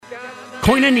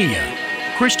Koinonia,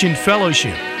 Christian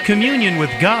fellowship, communion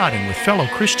with God and with fellow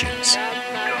Christians.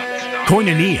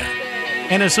 Koinonia,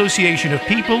 an association of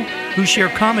people who share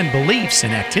common beliefs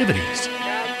and activities.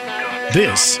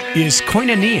 This is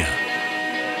Koinonia.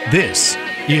 This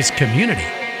is community.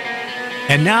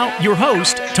 And now, your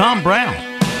host, Tom Brown.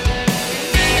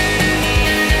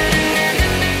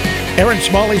 Erin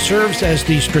Smalley serves as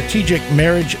the strategic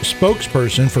marriage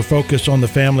spokesperson for Focus on the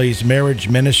Family's marriage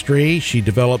ministry. She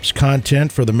develops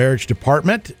content for the marriage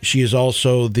department. She is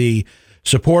also the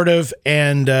supportive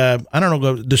and,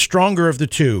 the stronger of the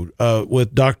two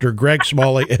with Dr. Greg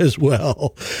Smalley as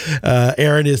well.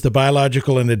 Erin is the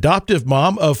biological and adoptive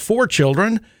mom of 4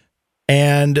 children,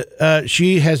 and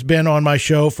she has been on my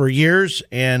show for years.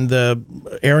 And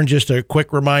Erin, just a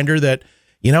quick reminder that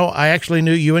I actually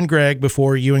knew you and Greg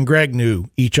before you and Greg knew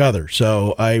each other.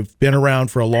 So I've been around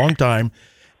for a long time,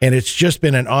 and it's just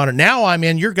been an honor. Now I'm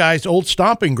in your guys' old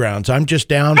stomping grounds. I'm just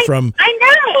down from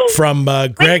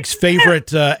Greg's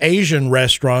favorite Asian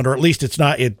restaurant, or at least it's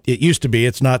not. It used to be.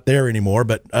 It's not there anymore.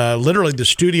 But literally, the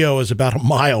studio is about a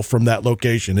mile from that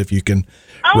location, if you can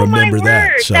remember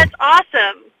that. So that's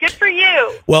awesome. Good for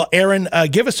you. Well, Erin,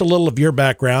 give us a little of your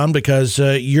background, because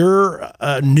you're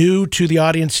new to the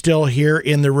audience still here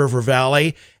in the River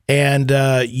Valley, and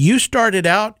you started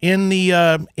out in the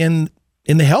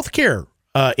healthcare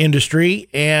industry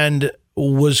and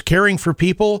was caring for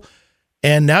people,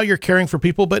 and now you're caring for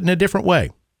people, but in a different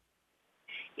way.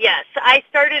 Yes, I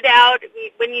started out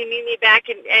when you knew me back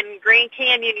in Grand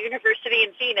Canyon University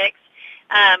in Phoenix.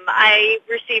 I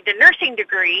received a nursing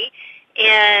degree.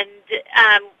 And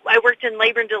I worked in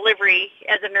labor and delivery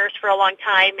as a nurse for a long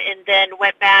time, and then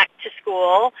went back to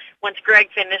school once Greg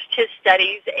finished his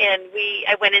studies, and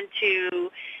I went into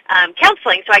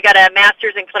counseling. So I got a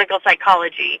master's in clinical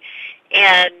psychology,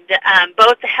 and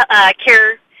both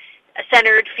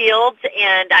care-centered fields,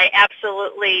 and I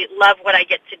absolutely love what I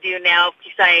get to do now,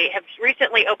 because I have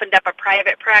recently opened up a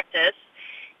private practice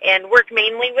and work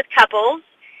mainly with couples.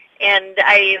 And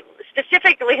I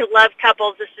specifically love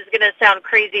couples. This is going to sound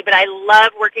crazy, but I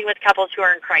love working with couples who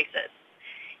are in crisis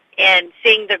and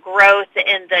seeing the growth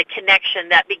and the connection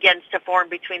that begins to form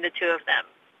between the two of them.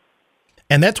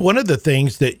 And that's one of the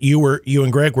things that you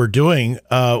and Greg were doing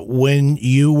when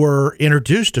you were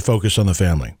introduced to Focus on the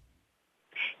Family.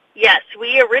 Yes,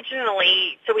 we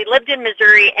lived in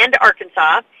Missouri and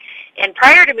Arkansas. And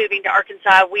prior to moving to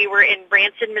Arkansas, we were in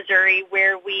Branson, Missouri,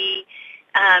 where we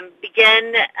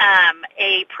began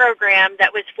a program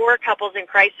that was for couples in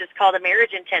crisis called a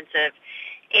marriage intensive.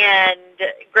 And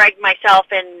Greg, myself,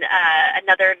 and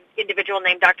another individual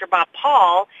named Dr. Bob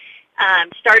Paul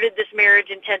started this marriage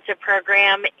intensive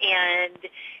program. And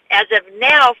as of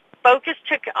now, Focus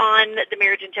took on the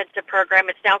marriage intensive program.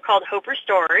 It's now called Hope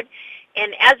Restored.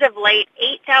 And as of late,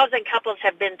 8,000 couples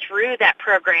have been through that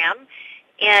program.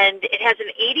 And it has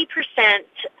an 80%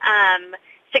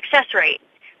 success rate,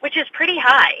 which is pretty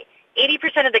high.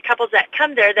 80% of the couples that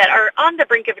come there that are on the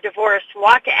brink of divorce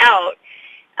walk out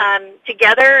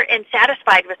together and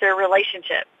satisfied with their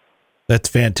relationship. That's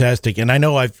fantastic. And I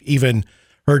know I've even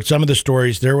heard some of the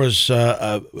stories. There was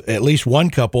at least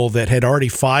one couple that had already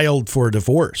filed for a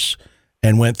divorce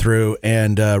and went through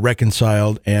and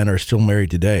reconciled and are still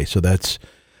married today. So that's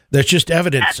just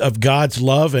evidence of God's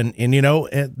love. And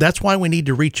that's why we need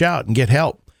to reach out and get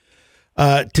help.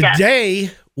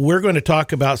 Today, we're going to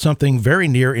talk about something very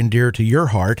near and dear to your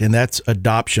heart, and that's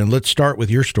adoption. Let's start with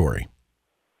your story.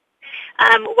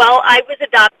 Well, I was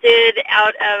adopted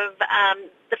out of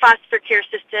the foster care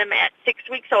system at 6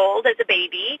 weeks old as a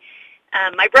baby.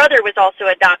 My brother was also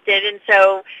adopted, and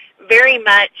so very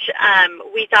much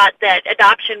we thought that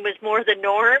adoption was more the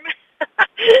norm.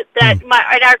 And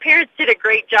our parents did a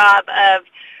great job of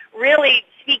really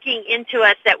speaking into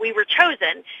us that we were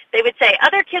chosen. They would say,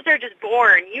 other kids are just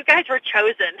born. You guys were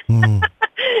chosen.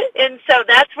 And so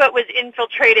that's what was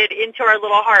infiltrated into our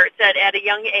little hearts at a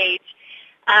young age.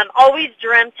 Always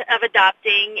dreamt of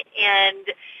adopting. And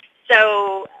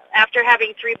so after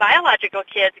having 3 biological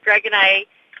kids, Greg and I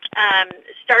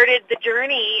started the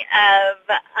journey of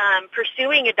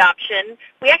pursuing adoption.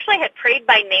 We actually had prayed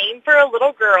by name for a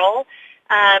little girl.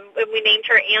 When we named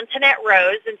her Antoinette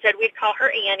Rose and said we'd call her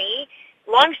Annie.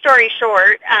 Long story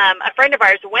short, a friend of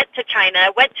ours went to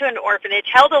China, went to an orphanage,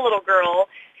 held a little girl,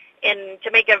 and to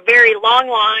make a very long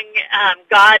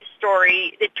God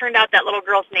story, it turned out that little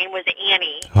girl's name was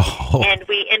Annie. Oh. And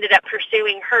we ended up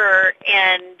pursuing her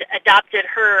and adopted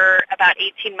her about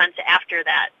 18 months after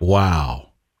that. Wow.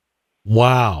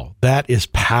 That is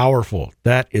powerful.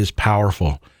 Yes.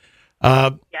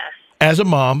 As a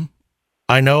mom,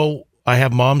 I know I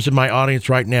have moms in my audience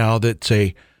right now that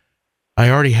say, I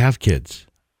already have kids.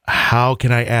 How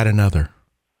can I add another?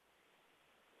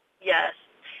 Yes.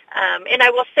 And I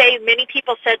will say many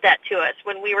people said that to us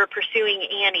when we were pursuing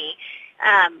Annie.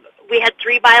 We had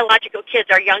 3 biological kids.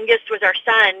 Our youngest was our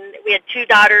son. We had 2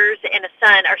 daughters and a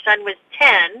son. Our son was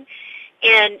 10.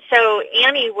 And so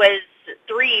Annie was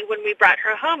 3 when we brought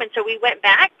her home. And so we went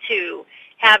back to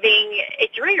having a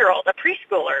 3-year-old, a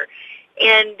preschooler.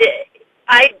 And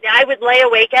I would lay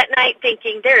awake at night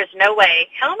thinking, there is no way.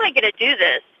 How am I going to do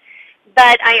this?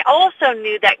 But I also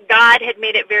knew that God had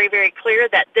made it very, very clear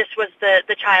that this was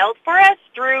the child for us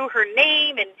through her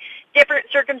name and different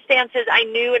circumstances. I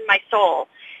knew in my soul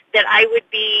that I would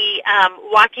be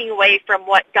walking away from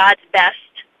what God's best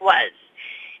was.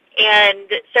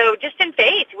 And so just in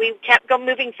faith, we kept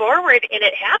moving forward, and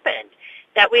it happened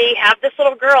that we have this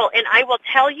little girl. And I will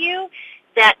tell you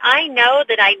that I know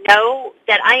that I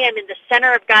am in the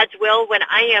center of God's will when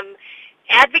I am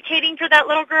advocating for that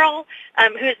little girl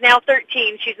who is now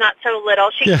 13. She's not so little.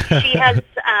 She has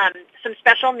some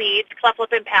special needs, cleft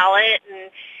lip and palate,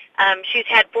 and she's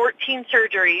had 14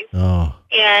 surgeries. Oh.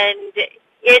 And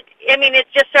it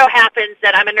just so happens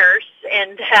that I'm a nurse,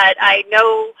 and that I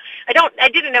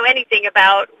didn't know anything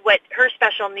about what her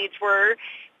special needs were,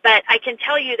 but I can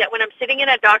tell you that when I'm sitting in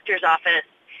a doctor's office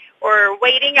or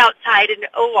waiting outside an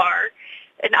OR,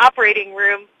 an operating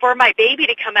room, for my baby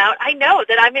to come out, I know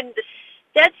that I'm in the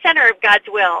dead center of God's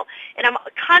will, and I'm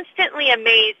constantly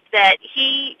amazed that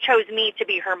He chose me to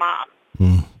be her mom.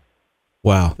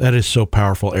 Wow, that is so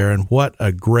powerful, Erin. What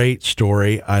a great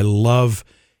story. I love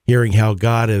hearing how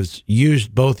God has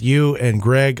used both you and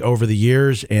Greg over the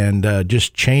years and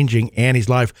just changing Annie's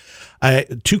life.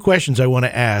 2 questions I want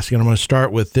to ask, and I'm going to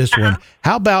start with this one.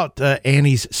 How about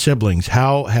Annie's siblings?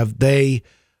 How have they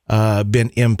been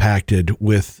impacted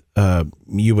with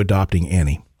you adopting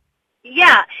Annie?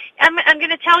 Yeah, I'm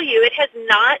going to tell you, it has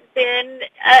not been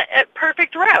a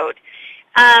perfect road.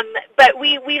 But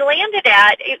we landed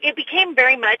at, it became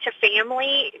very much a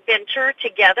family venture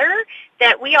together,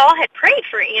 that we all had prayed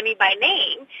for Annie by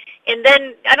name. And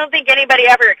then I don't think anybody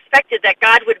ever expected that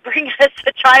God would bring us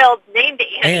a child named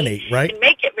Annie, right? And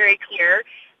make it very clear.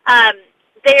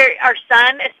 Our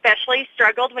son especially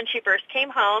struggled when she first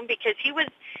came home because he was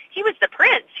the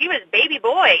prince. He was baby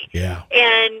boy. Yeah.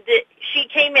 And she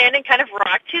came in and kind of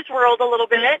rocked his world a little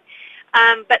bit.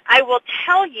 But I will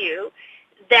tell you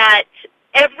that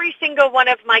every single one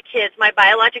of my kids, my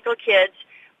biological kids,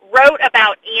 wrote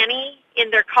about Annie in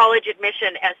their college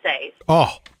admission essays.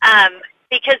 Oh.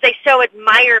 Because they so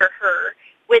admire her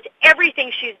with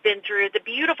everything she's been through, the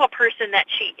beautiful person that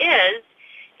she is.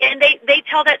 And they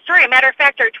tell that story. As a matter of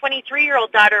fact, our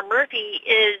 23-year-old daughter, Murphy,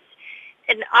 is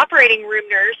an operating room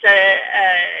nurse,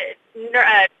 a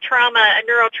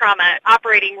neurotrauma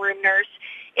operating room nurse.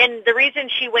 And the reason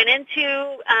she went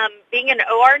into being an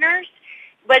OR nurse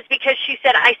was because she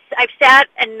said, I've sat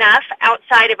enough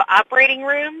outside of operating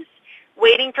rooms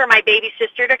waiting for my baby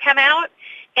sister to come out,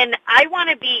 and I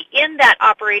want to be in that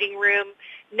operating room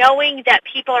knowing that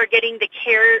people are getting the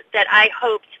care that I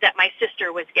hoped that my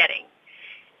sister was getting.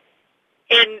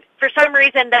 And for some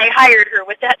reason, they hired her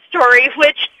with that story,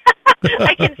 which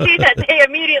I can see that they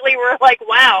immediately were like,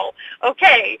 wow,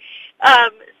 okay.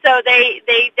 So they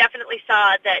definitely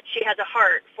saw that she has a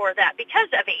heart for that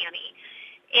because of Annie.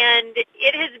 And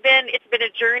it's been a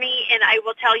journey, and I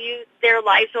will tell you, their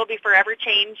lives will be forever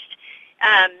changed.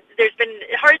 There's been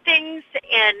hard things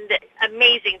and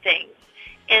amazing things.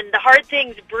 And the hard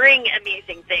things bring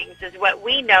amazing things is what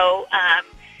we know,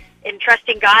 in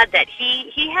trusting God that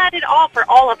He had it all for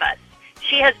all of us.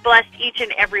 She has blessed each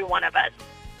and every one of us.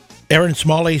 Erin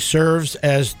Smalley serves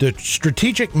as the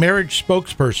strategic marriage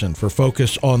spokesperson for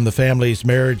Focus on the Family's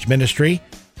Marriage Ministry,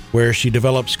 where she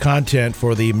develops content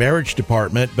for the marriage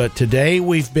department. But today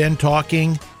we've been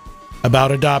talking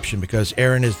about adoption because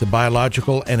Erin is the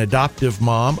biological and adoptive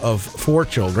mom of 4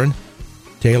 children,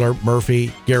 Taylor,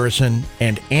 Murphy, Garrison,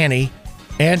 and Annie.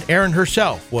 And Erin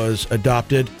herself was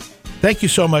adopted. Thank you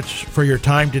so much for your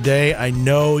time today. I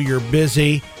know you're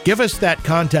busy. Give us that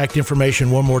contact information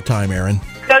one more time, Erin.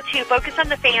 Go to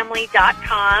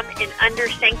focusonthefamily.com, and under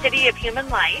Sanctity of Human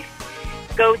Life,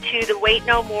 go to the Wait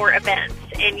No More events,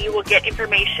 and you will get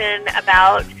information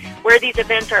about where these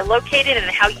events are located and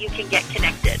how you can get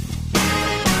connected.